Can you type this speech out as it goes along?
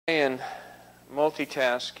And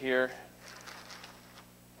multitask here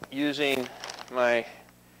using my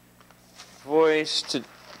voice to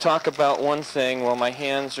talk about one thing while my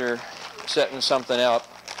hands are setting something up.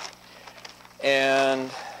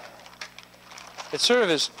 And it sort of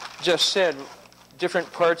is just said,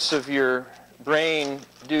 different parts of your brain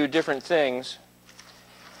do different things,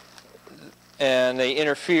 and they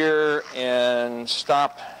interfere and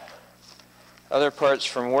stop other parts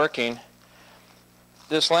from working.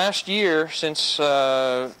 This last year, since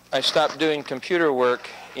I stopped doing computer work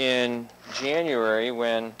in January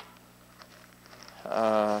when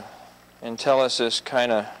Intellisys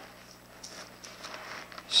kind of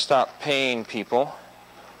stopped paying people,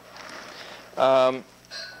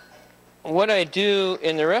 what I do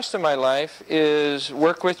in the rest of my life is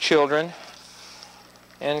work with children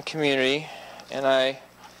and community, and I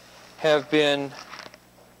have been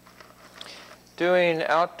doing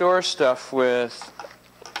outdoor stuff with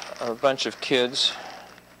a bunch of kids,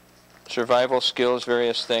 survival skills,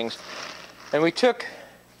 various things. And we took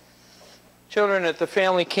children at the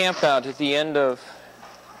family camp out at the end of,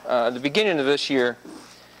 the beginning of this year,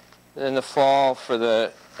 in the fall for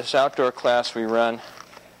this outdoor class we run.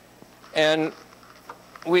 And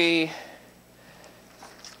we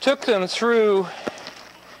took them through,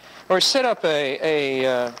 or set up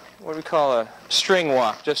what we call a string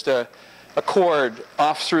walk, just a cord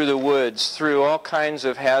off through the woods, through all kinds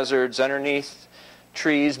of hazards, underneath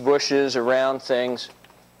trees, bushes, around things.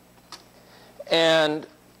 And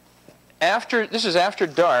this is after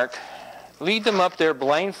dark, lead them up there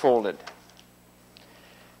blindfolded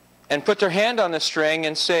and put their hand on the string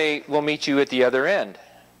and say, "We'll meet you at the other end."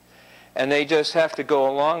 And they just have to go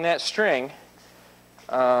along that string,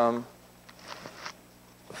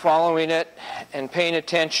 following it and paying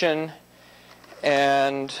attention,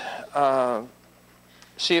 and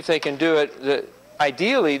see if they can do it.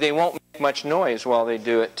 Ideally, they won't make much noise while they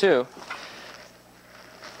do it too,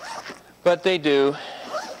 but they do.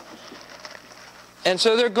 And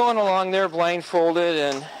so they're going along there blindfolded,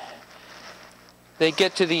 and they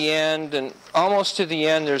get to the end, and almost to the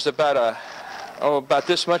end there's about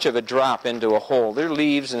this much of a drop into a hole. There are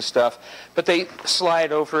leaves and stuff, but they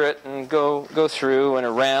slide over it and go through and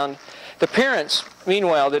around. The parents,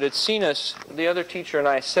 meanwhile, that had seen us, the other teacher and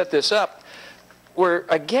I set this up, were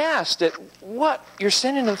aghast at, what, you're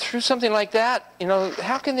sending them through something like that? You know,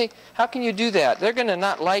 how can you do that? They're going to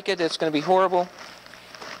not like it. It's going to be horrible.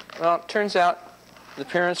 Well, it turns out the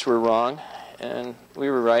parents were wrong, and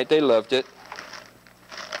we were right. They loved it.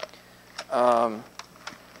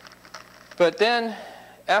 But then,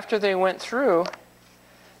 after they went through,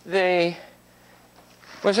 they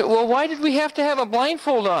said, "Well, why did we have to have a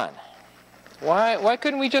blindfold on? Why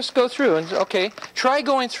couldn't we just go through?" And okay, try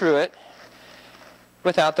going through it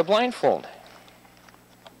without the blindfold.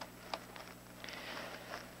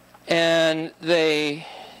 And they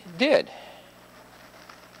did.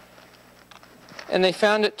 And they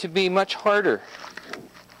found it to be much harder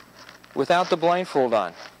without the blindfold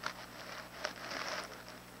on.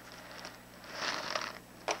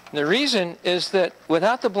 The reason is that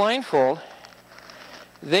without the blindfold,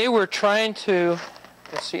 they were trying to,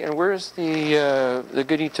 let's see, and where's the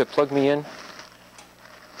goodie to plug me in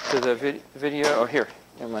to the video? Oh, here,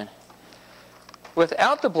 never mind.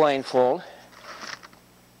 Without the blindfold,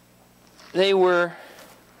 they were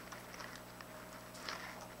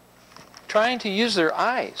trying to use their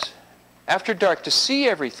eyes after dark to see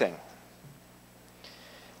everything.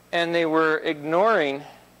 And they were ignoring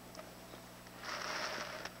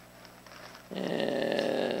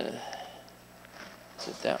is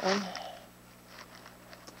it that one?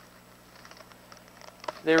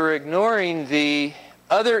 They were ignoring the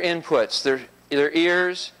other inputs, their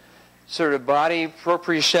ears, sort of body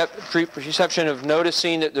proprioception of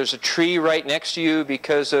noticing that there's a tree right next to you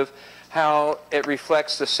because of how it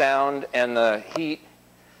reflects the sound and the heat.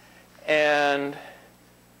 And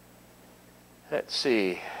let's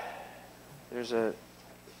see, there's a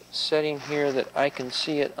setting here that I can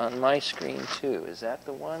see it on my screen too. Is that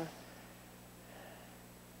the one?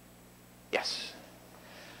 Yes.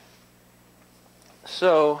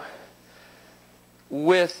 So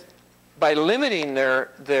by limiting their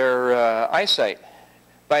eyesight,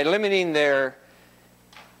 by limiting their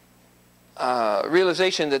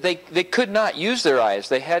realization that they could not use their eyes,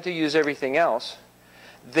 they had to use everything else,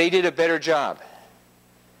 they did a better job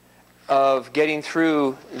of getting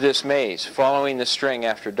through this maze, following the string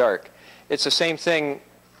after dark. It's the same thing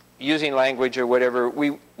using language or whatever.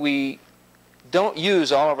 We don't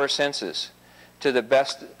use all of our senses to the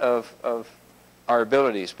best of our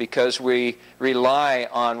abilities because we rely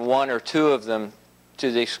on one or two of them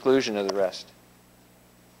to the exclusion of the rest.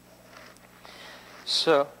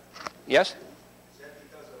 So, yes?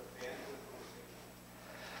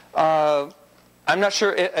 I'm not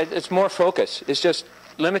sure. It's more focus. It's just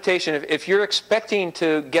limitation. If you're expecting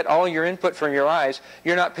to get all your input from your eyes,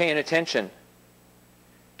 you're not paying attention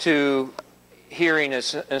to hearing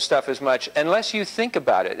and stuff as much, unless you think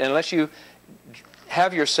about it, unless you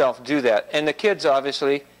have yourself do that. And the kids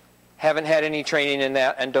obviously haven't had any training in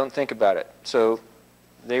that and don't think about it. So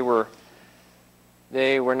they were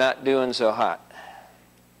not doing so hot.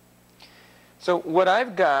 So what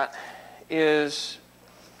I've got is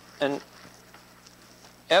an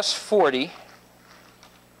S40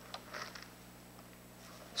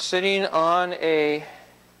 sitting on a,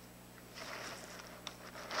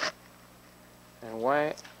 and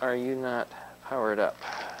why are you not powered up?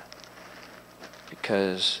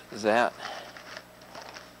 Because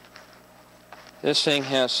this thing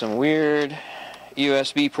has some weird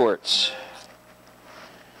USB ports.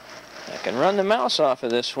 I can run the mouse off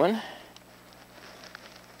of this one.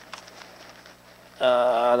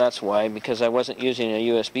 That's why, because I wasn't using a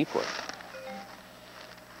USB port.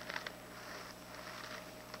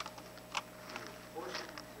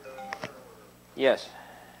 Yes.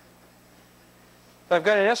 So I've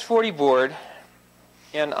got an S40 board,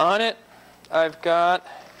 and on it I've got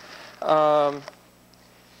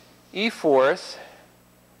E4th.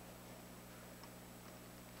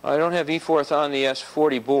 I don't have E4th on the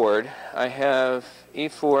S40 board. I have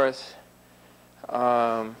E4th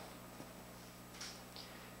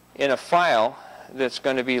in a file that's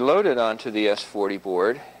going to be loaded onto the S40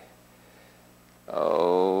 board.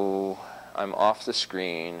 Oh, I'm off the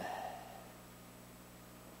screen.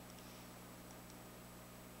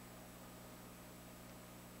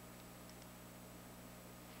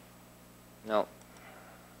 No.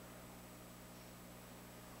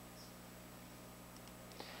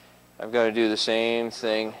 I've got to do the same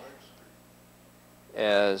thing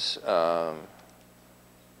as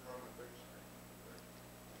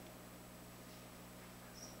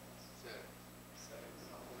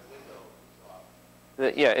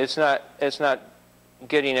yeah, it's not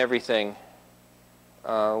getting everything.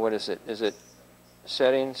 What is it? Is it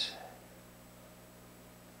settings?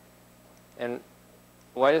 And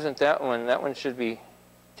why doesn't that one should be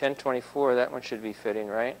 1024, that one should be fitting,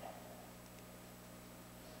 right?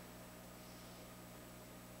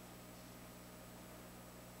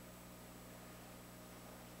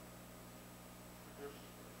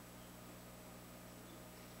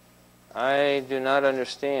 I do not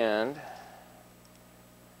understand.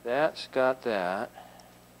 That's got that.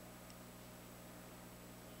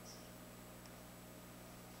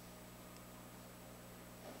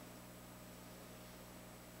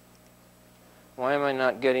 Why am I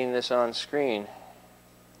not getting this on screen? Did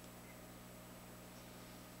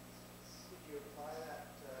you apply that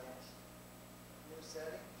new setting?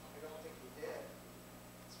 I don't think you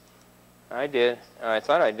did. I did. I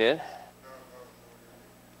thought I did.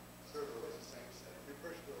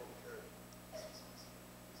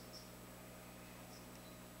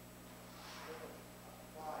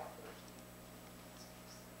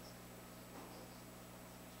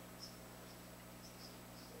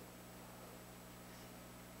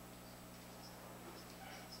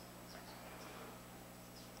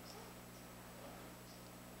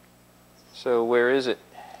 So where is it?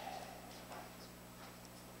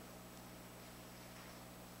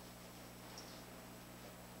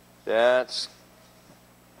 That's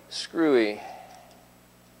screwy.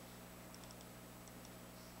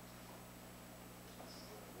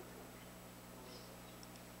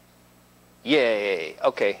 Yay!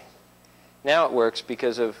 Okay. Now it works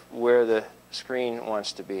because of where the screen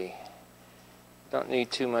wants to be. Don't need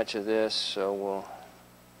too much of this, so we'll...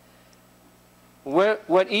 What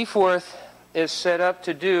E4th is set up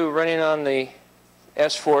to do running on the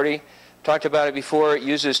S40, talked about it before, it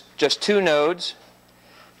uses just 2 nodes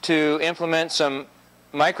to implement some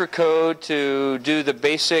microcode to do the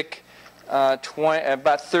basic about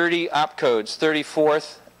 30 opcodes,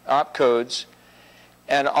 34th opcodes,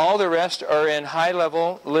 and all the rest are in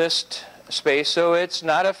high-level list space, so it's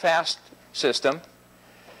not a fast system,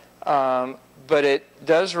 but it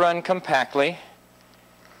does run compactly,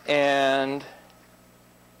 and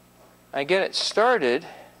I get it started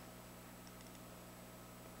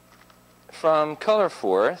from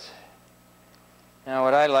Colorforth. Now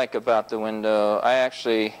what I like about the window, I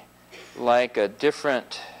actually like a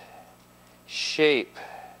different shape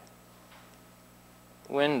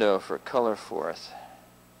window for Colorforth.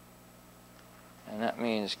 And that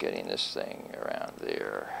means getting this thing around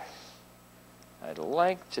there. I'd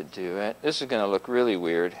like to do it. This is going to look really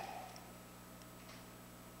weird.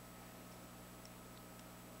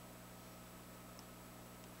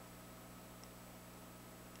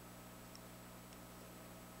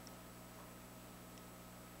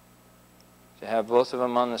 to have both of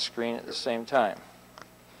them on the screen at the same time.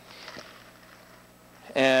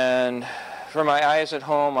 And for my eyes at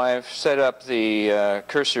home, I've set up the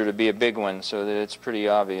cursor to be a big one so that it's pretty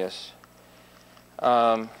obvious.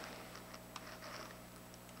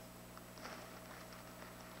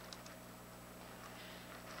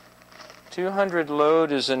 200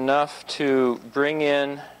 load is enough to bring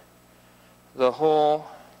in the whole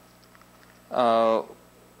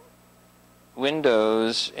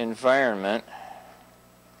Windows environment.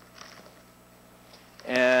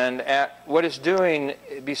 And what it's doing,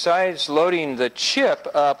 besides loading the chip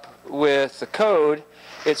up with the code,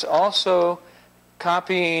 it's also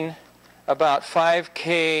copying about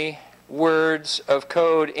 5K words of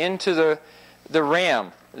code into the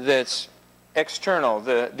RAM that's external,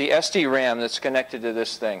 the SD RAM that's connected to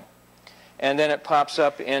this thing. And then it pops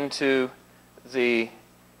up into the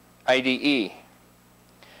IDE.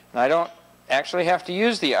 And I don't actually have to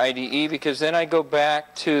use the IDE because then I go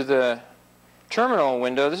back to the terminal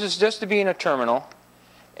window. This is just to be in a terminal.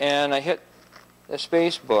 And I hit the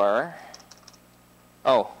space bar.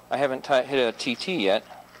 Oh, I haven't hit a TT yet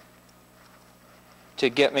to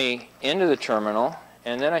get me into the terminal.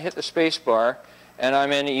 And then I hit the space bar and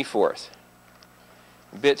I'm in E4th.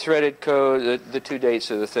 Bit threaded code, the two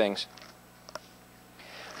dates of the things.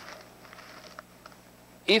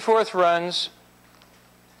 E4th runs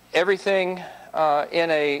everything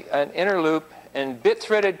in an inner loop, and bit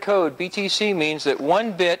threaded code, BTC, means that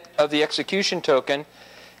one bit of the execution token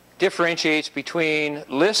differentiates between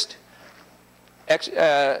list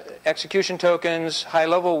execution tokens,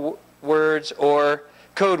 high-level words, or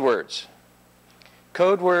code words.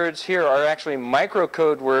 Code words here are actually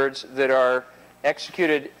microcode words that are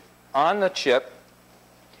executed on the chip,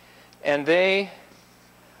 and they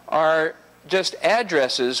are just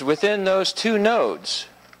addresses within those two nodes.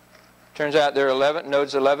 Turns out there are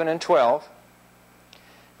nodes 11 and 12.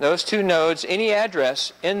 Those two nodes, any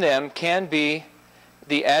address in them can be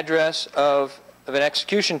the address of an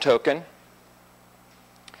execution token.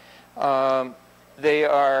 There's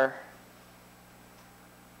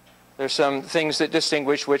some things that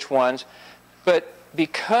distinguish which ones, but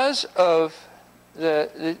because of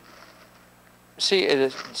the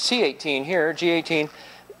C18 here, G18,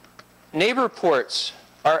 neighbor ports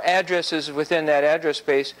are addresses within that address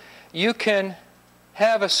space. You can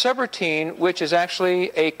have a subroutine which is actually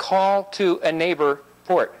a call to a neighbor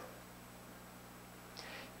port.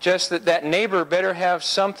 Just that neighbor better have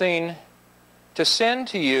something to send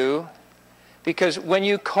to you, because when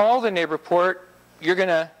you call the neighbor port, you're going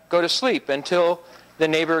to go to sleep until the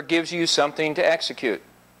neighbor gives you something to execute.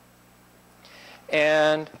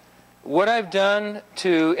 And what I've done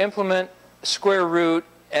to implement square root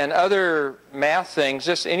and other math things,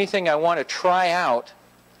 just anything I want to try out,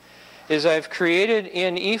 is I've created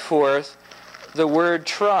in E4th the word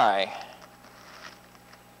try.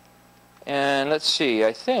 And let's see,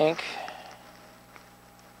 I think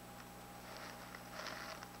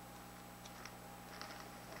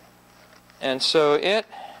and so it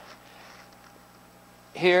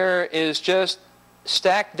here is just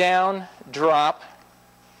stack down, drop,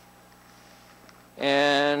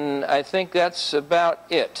 and I think that's about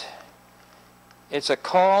it. It's a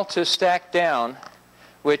call to stack down,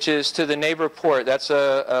 which is to the neighbor port. That's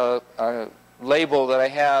a label that I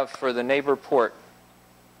have for the neighbor port.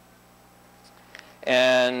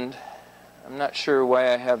 And I'm not sure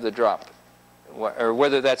why I have the drop, or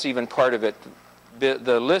whether that's even part of it.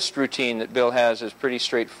 The list routine that Bill has is pretty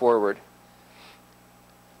straightforward.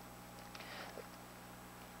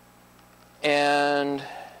 And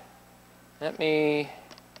let me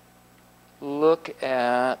look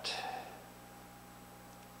at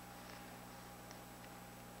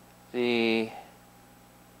the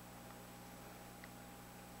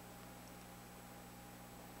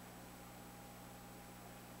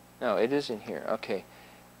no, it is in here. Okay.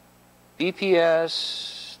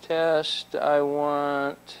 BPS test, I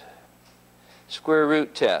want square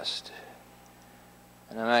root test.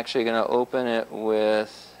 And I'm actually going to open it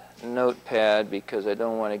with Notepad because I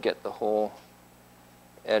don't want to get the whole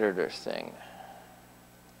editor thing.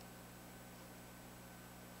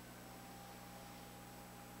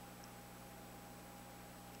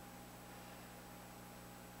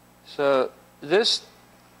 So this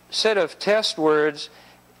set of test words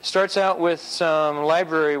starts out with some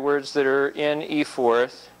library words that are in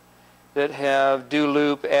E4th that have do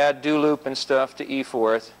loop, add do loop and stuff to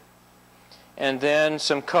E4th. And then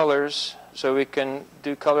some colors, so we can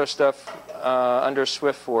do color stuff under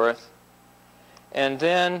Swift4th. And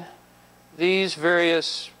then these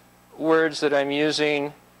various words that I'm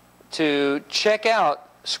using to check out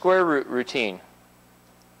square root routine.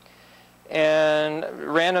 And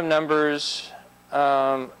random numbers,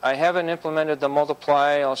 I haven't implemented the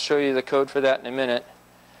multiply. I'll show you the code for that in a minute.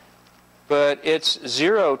 But it's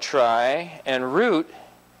 0 try, and root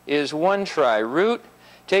is 1 try. Root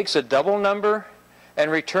takes a double number and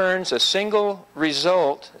returns a single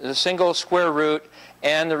result, a single square root,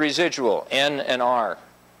 and the residual, n and r,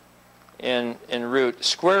 in root.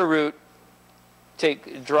 Square root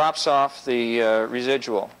drops off the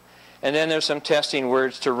residual. And then there's some testing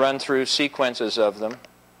words to run through sequences of them.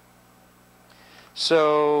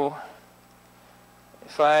 So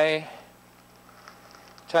if I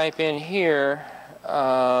type in here,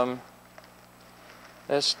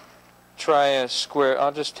 let's try a square.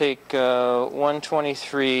 I'll just take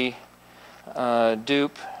 123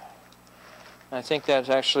 dupe. I think that's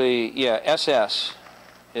actually, yeah, SS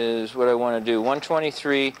is what I want to do.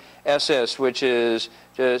 123 SS, which is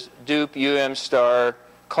just dupe star,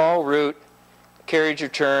 call root, carriage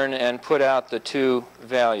return, and put out the two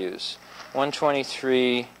values.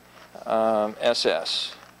 123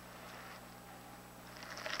 SS.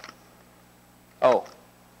 Oh,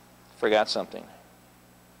 forgot something.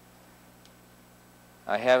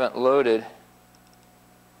 I haven't loaded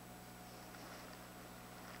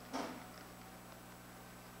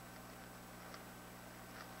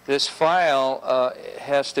this file.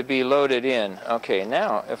 Has to be loaded in. Okay,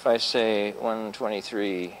 now if I say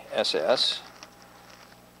 123 SS,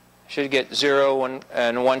 should get 0 1,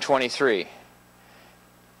 and 123.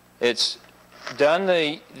 It's done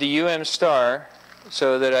the star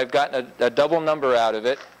so that I've gotten a double number out of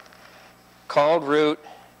it, called root,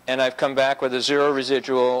 and I've come back with a 0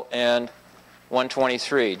 residual and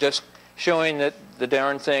 123, just showing that the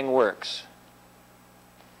darn thing works.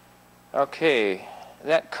 Okay,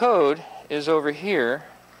 that code is over here.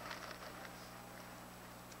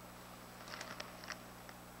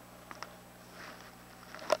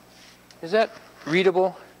 Is that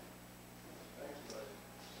readable?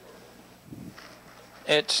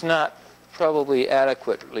 It's not probably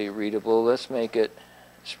adequately readable. Let's make it,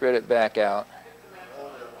 spread it back out.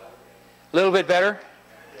 A little bit better?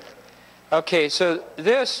 Okay, so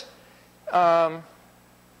this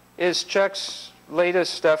is Chuck's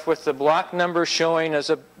latest stuff with the block number showing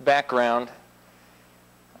as a background.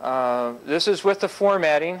 This is with the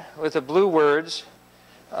formatting, with the blue words.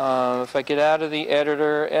 If I get out of the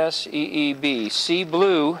editor, SEEB, see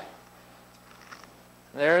blue.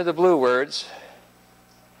 There are the blue words.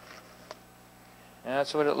 And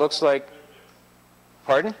that's what it looks like.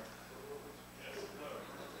 Pardon?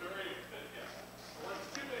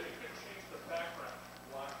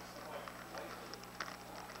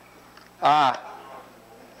 Ah.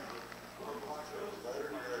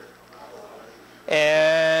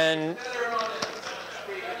 And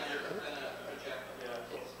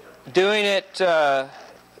doing it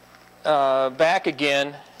back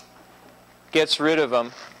again gets rid of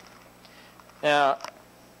them. Now,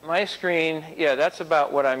 my screen, yeah, that's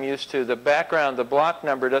about what I'm used to. The background, the block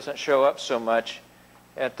number doesn't show up so much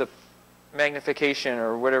at the magnification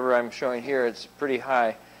or whatever I'm showing here. It's pretty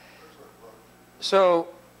high. So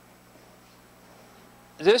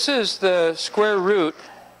this is the square root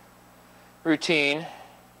routine.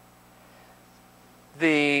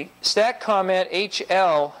 The stack comment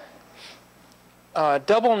HL,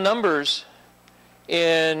 double numbers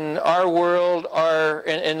in our world are,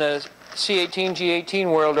 in the C18,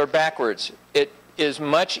 G18 world, are backwards. It is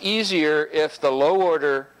much easier if the low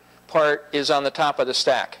order part is on the top of the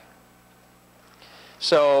stack.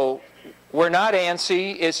 So we're not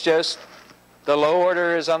ANSI, it's just the low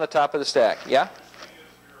order is on the top of the stack. Yeah?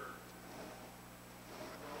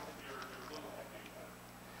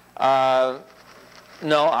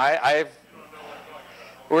 No, I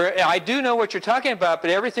do know what you're talking about, but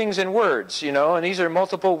everything's in words, you know, and these are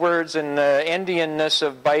multiple words, and the endianness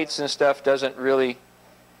of bytes and stuff doesn't really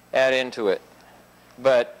add into it.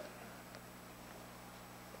 But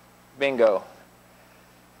bingo.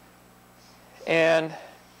 And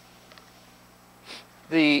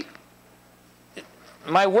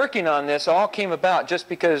my working on this all came about just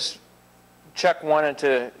because Chuck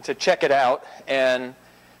wanted to check it out, and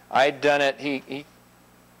I'd done it. He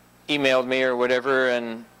emailed me or whatever,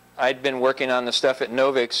 and I'd been working on the stuff at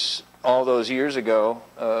Novix all those years ago,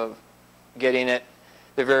 of getting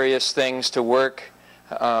the various things to work,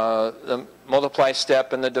 the multiply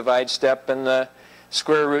step and the divide step and the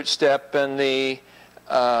square root step and the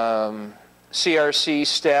CRC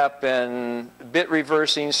step and bit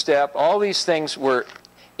reversing step. All these things were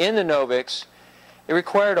in the Novix. It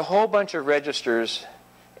required a whole bunch of registers,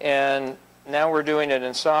 and now we're doing it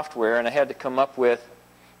in software, and I had to come up with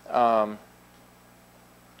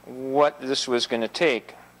what this was going to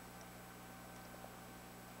take.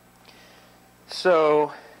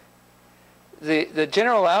 So the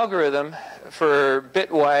general algorithm for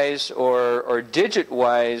bitwise or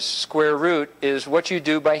digit-wise square root is what you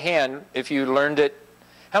do by hand if you learned it.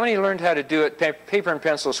 How many learned how to do it paper and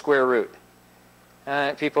pencil square root?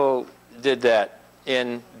 People did that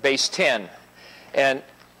in base 10. And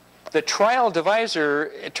the trial divisor,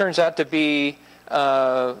 it turns out to be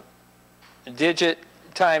digit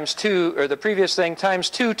times 2, or the previous thing times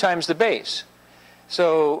 2 times the base.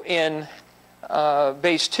 So in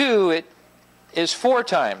base 2, it is 4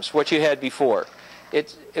 times what you had before.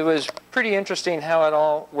 It was pretty interesting how it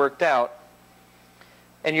all worked out.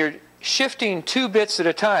 And you're shifting 2 bits at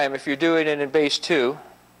a time if you're doing it in base 2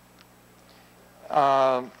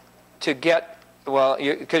 to get, well,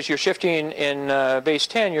 because you're shifting in base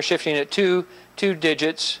 10, you're shifting at two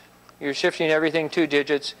digits. You're shifting everything 2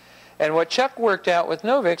 digits. And what Chuck worked out with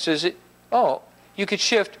Novix is, you could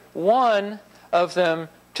shift one of them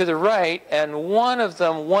to the right and one of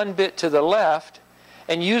them 1 bit to the left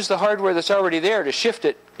and use the hardware that's already there to shift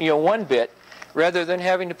it 1 bit rather than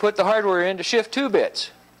having to put the hardware in to shift 2 bits.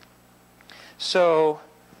 So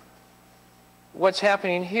what's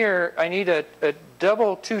happening here, I need a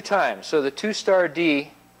double 2 times. So the 2 star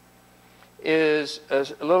D is a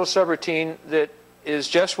little subroutine that is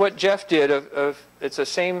just what Jeff did. It's the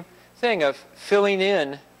same thing of filling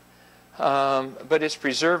in, but it's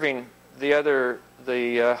preserving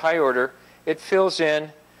the high order. It fills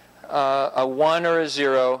in a 1 or a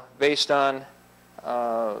 0 based on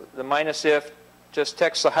the minus if just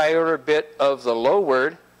text the high order bit of the low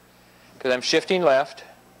word because I'm shifting left,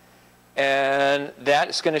 and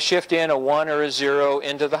that's going to shift in a 1 or a 0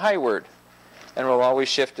 into the high word, and we'll always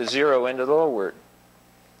shift a 0 into the low word.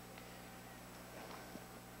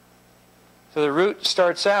 So the root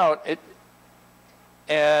starts out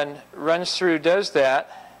and runs through, does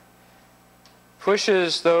that,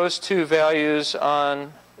 pushes those 2 values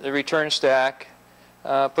on the return stack,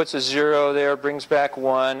 puts a 0 there, brings back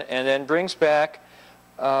 1, and then brings back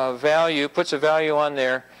value, puts a value on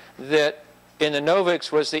there that in the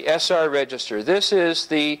Novix was the SR register. This is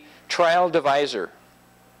the trial divisor.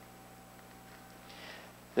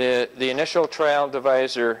 The initial trial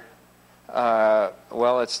divisor,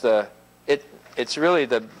 well, it's really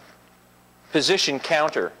the position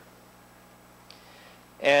counter.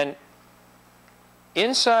 And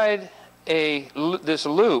inside this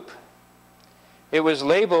loop, it was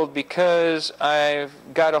labeled because I've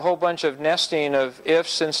got a whole bunch of nesting of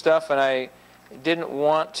ifs and stuff, and I didn't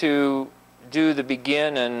want to do the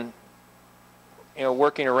begin and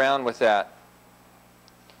working around with that.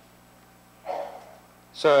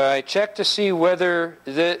 So I checked to see whether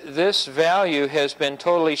this value has been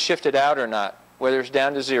totally shifted out or not, whether it's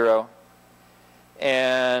down to 0,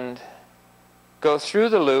 and go through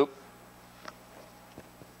the loop,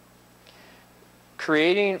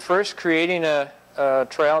 first creating a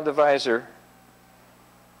trial divisor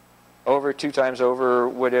over 2 times over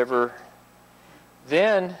whatever,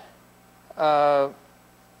 then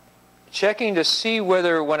checking to see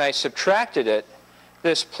whether when I subtracted it,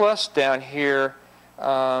 this plus down here,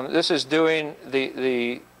 this is doing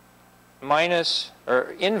the minus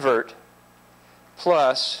or invert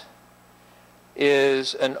plus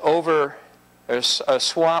is an over, a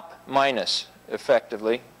swap minus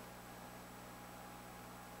effectively.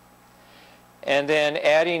 And then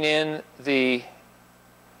adding in the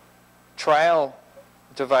trial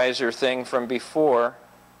divisor thing from before.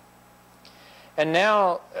 And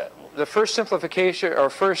now the first simplification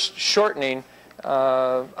or first shortening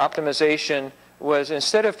optimization was,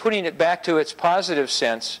 instead of putting it back to its positive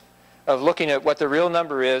sense of looking at what the real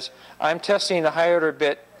number is, I'm testing the high order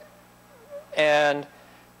bit, and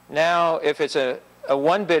now if it's a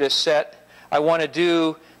 1 bit is set, I want to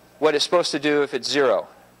do what it's supposed to do if it's 0.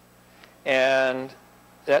 And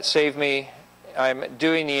that saved me. I'm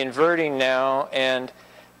doing the inverting now and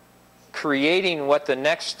creating what the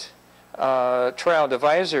next trial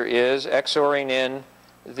divisor is, XORing in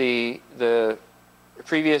the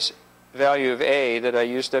previous value of A that I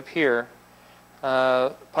used up here.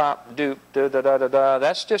 Pop, doop, da da da da da.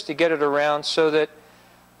 That's just to get it around so that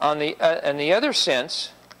on the in the other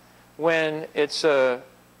sense, when it's a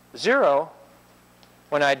 0,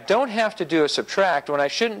 when I don't have to do a subtract, when I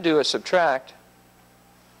shouldn't do a subtract,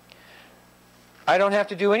 I don't have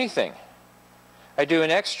to do anything. I do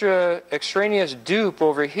an extraneous dupe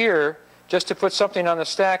over here just to put something on the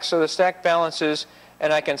stack so the stack balances,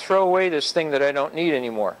 and I can throw away this thing that I don't need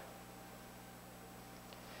anymore.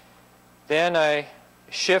 Then I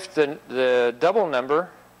shift the double number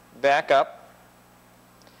back up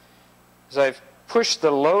as I've pushed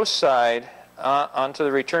the low side onto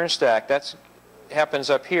the return stack. That's happens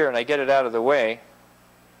up here and I get it out of the way,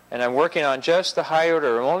 and I'm working on just the high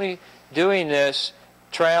order. I'm only doing this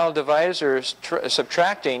trial divisors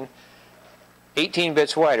subtracting 18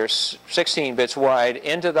 bits wide or 16 bits wide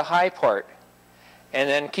into the high part, and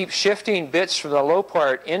then keep shifting bits from the low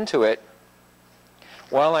part into it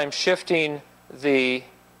while I'm shifting the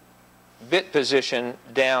bit position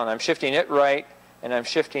down. I'm shifting it right and I'm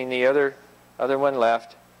shifting the other one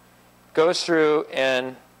left. Goes through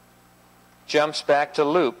and jumps back to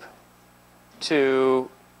loop to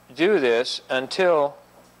do this until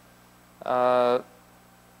this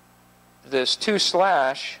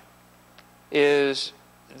 2/ is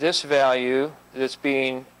this value that's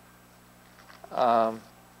being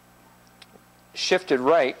shifted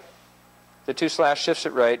right. The 2/ shifts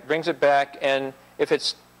it right, brings it back, and if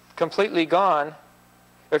it's completely gone,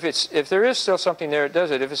 or if there is still something there, it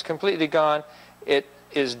does it. If it's completely gone, it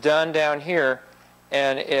is done down here,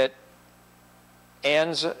 and it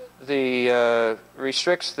ends the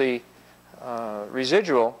restricts the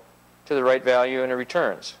residual to the right value, and it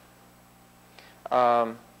returns.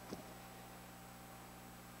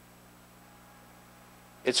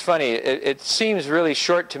 It's funny. It seems really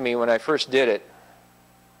short to me when I first did it.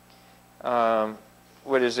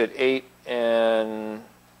 What is it? 8 and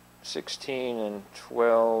 16 and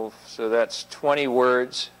 12. So that's 20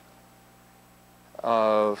 words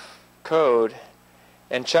of code.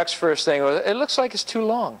 And Chuck's first thing was, it looks like it's too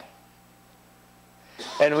long.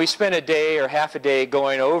 And we spent a day or half a day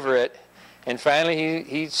going over it. And finally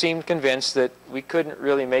he seemed convinced that we couldn't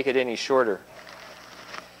really make it any shorter.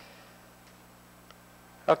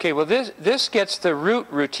 Okay, well this gets the root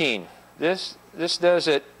routine. This does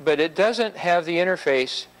it, but it doesn't have the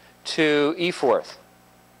interface to E4th.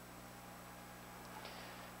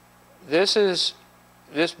 This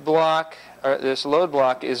block, or this load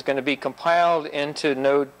block, is going to be compiled into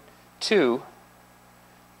node 2.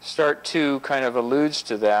 Start 2 kind of alludes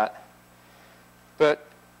to that. But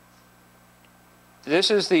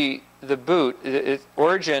this is the boot.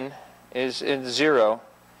 Origin is in 0.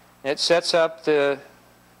 It sets up the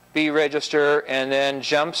B register and then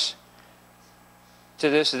jumps to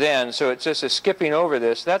this then. So it's just a skipping over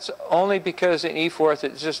this. That's only because in E4th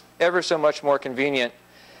it's just ever so much more convenient,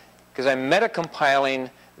 because I'm meta-compiling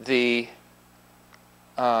the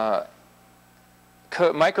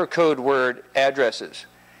microcode word addresses.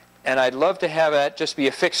 And I'd love to have that just be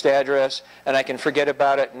a fixed address, and I can forget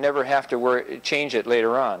about it and never have to change it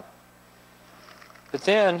later on. But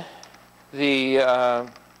then the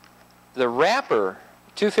wrapper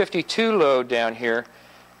 252 load down here,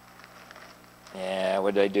 yeah,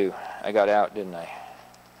 what did I do? I got out, didn't I?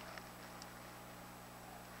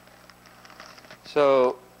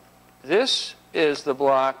 So this is the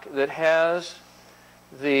block that has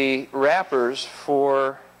the wrappers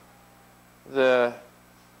for the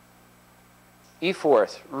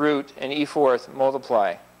E4th root and E4th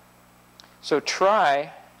multiply. So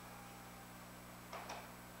try,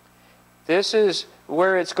 this is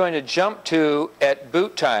where it's going to jump to at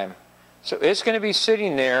boot time. So it's going to be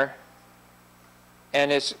sitting there,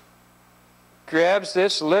 and it grabs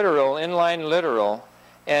this literal, inline literal,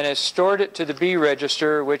 and has stored it to the B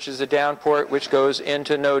register, which is the down port, which goes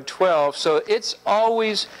into node 12. So it's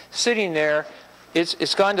always sitting there.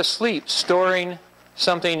 It's gone to sleep, storing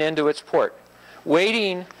something into its port,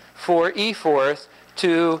 waiting for E4th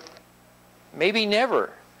to, maybe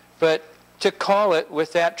never, but to call it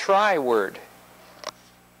with that try word.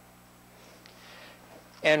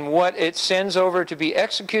 And what it sends over to be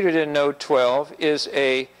executed in node 12 is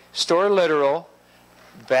a store literal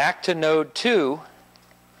back to node 2,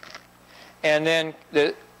 and then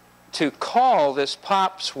to call this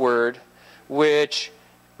pops word, which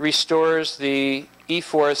restores the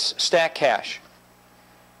E4th stack cache.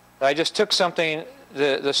 I just took something,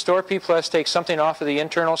 the store P+ takes something off of the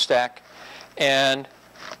internal stack and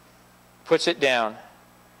puts it down.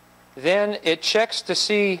 Then it checks to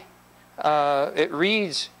see, it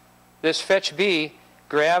reads this fetch B,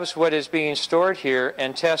 grabs what is being stored here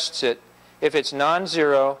and tests it. If it's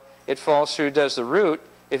non-zero, it falls through, does the root.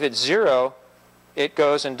 If it's 0, it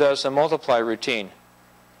goes and does the multiply routine.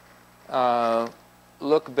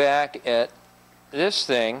 Look back at this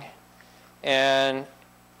thing, and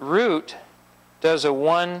root does a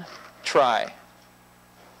 1 try.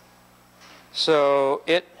 So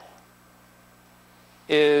it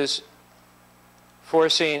is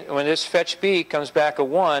forcing, when this fetch B comes back a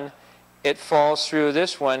 1, it falls through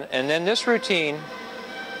this one, and then this routine,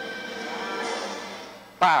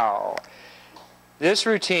 pow. This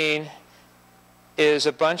routine is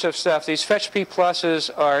a bunch of stuff. These fetch P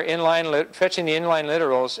pluses are fetching the inline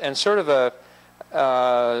literals, and sort of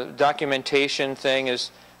documentation thing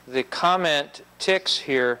is the comment ticks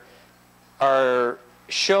here are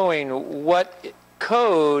showing what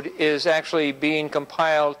code is actually being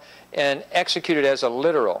compiled and executed as a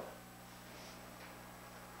literal.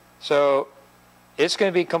 So it's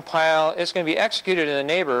going to be compiled, it's going to be executed in the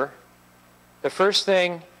neighbor. The first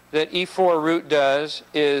thing that E4 root does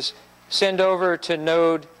is send over to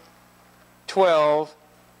node 12,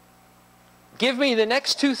 give me the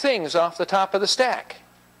next two things off the top of the stack.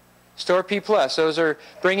 Store P+. Those are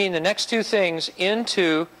bringing the next two things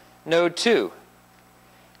into node 2.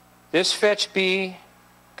 This fetch B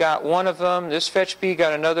got one of them. This fetch B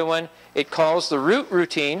got another one. It calls the root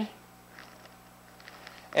routine.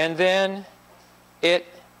 And then it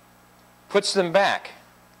puts them back.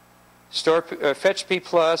 Store fetch P+,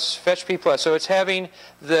 fetch P+. So it's having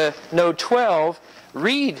the node 12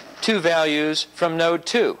 read two values from node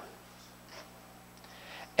 2.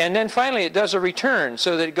 And then finally it does a return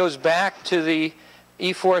so that it goes back to the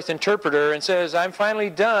E4th interpreter and says, I'm finally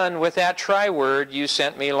done with that try word you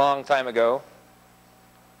sent me a long time ago.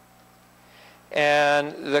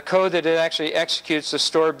 And the code that it actually executes, the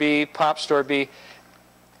store B, pop store B,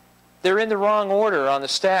 they're in the wrong order on the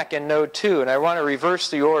stack in node 2, and I want to reverse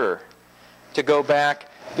the order to go back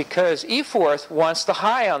because E4th wants the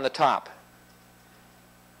high on the top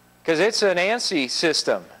because it's an ANSI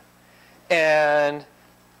system. And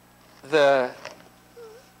the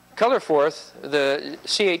color fourth, the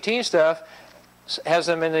C18 stuff, has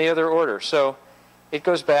them in the other order. So it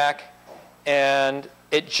goes back and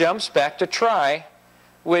it jumps back to try,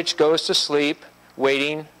 which goes to sleep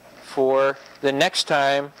waiting for the next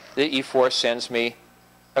time the E4 sends me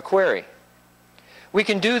a query. We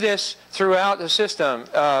can do this throughout the system.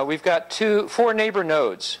 We've got 4 neighbor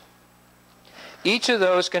nodes. Each of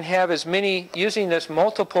those can have as many, using this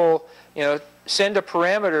multiple, send a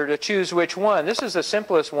parameter to choose which one. This is the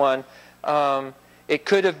simplest one. It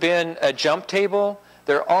could have been a jump table.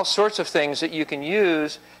 There are all sorts of things that you can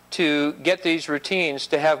use to get these routines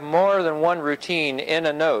to have more than one routine in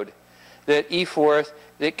a node that E4th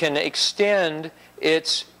that can extend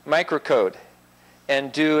its microcode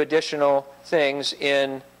and do additional things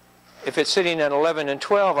in, if it's sitting at 11 and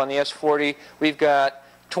 12 on the S40, we've got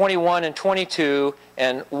 21 and 22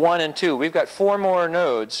 and 1 and 2. We've got 4 more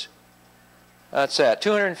nodes. That's that.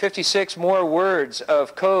 256 more words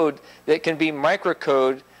of code that can be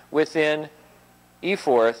microcode within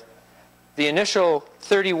E4th. The initial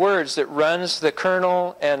 30 words that runs the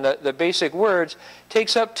kernel and the basic words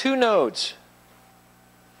takes up 2 nodes.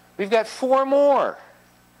 We've got 4 more.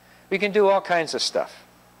 We can do all kinds of stuff.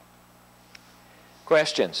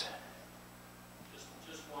 Questions?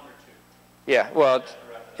 Just 1 or 2. Yeah, well,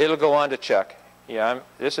 it'll go on to Chuck. Yeah,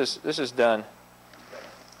 this is done.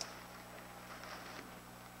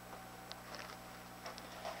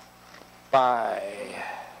 Bye.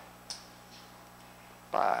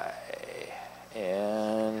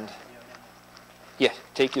 And yeah,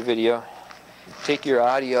 take your video, take your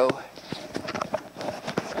audio.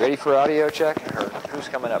 Ready for audio check? Or who's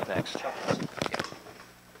coming up next?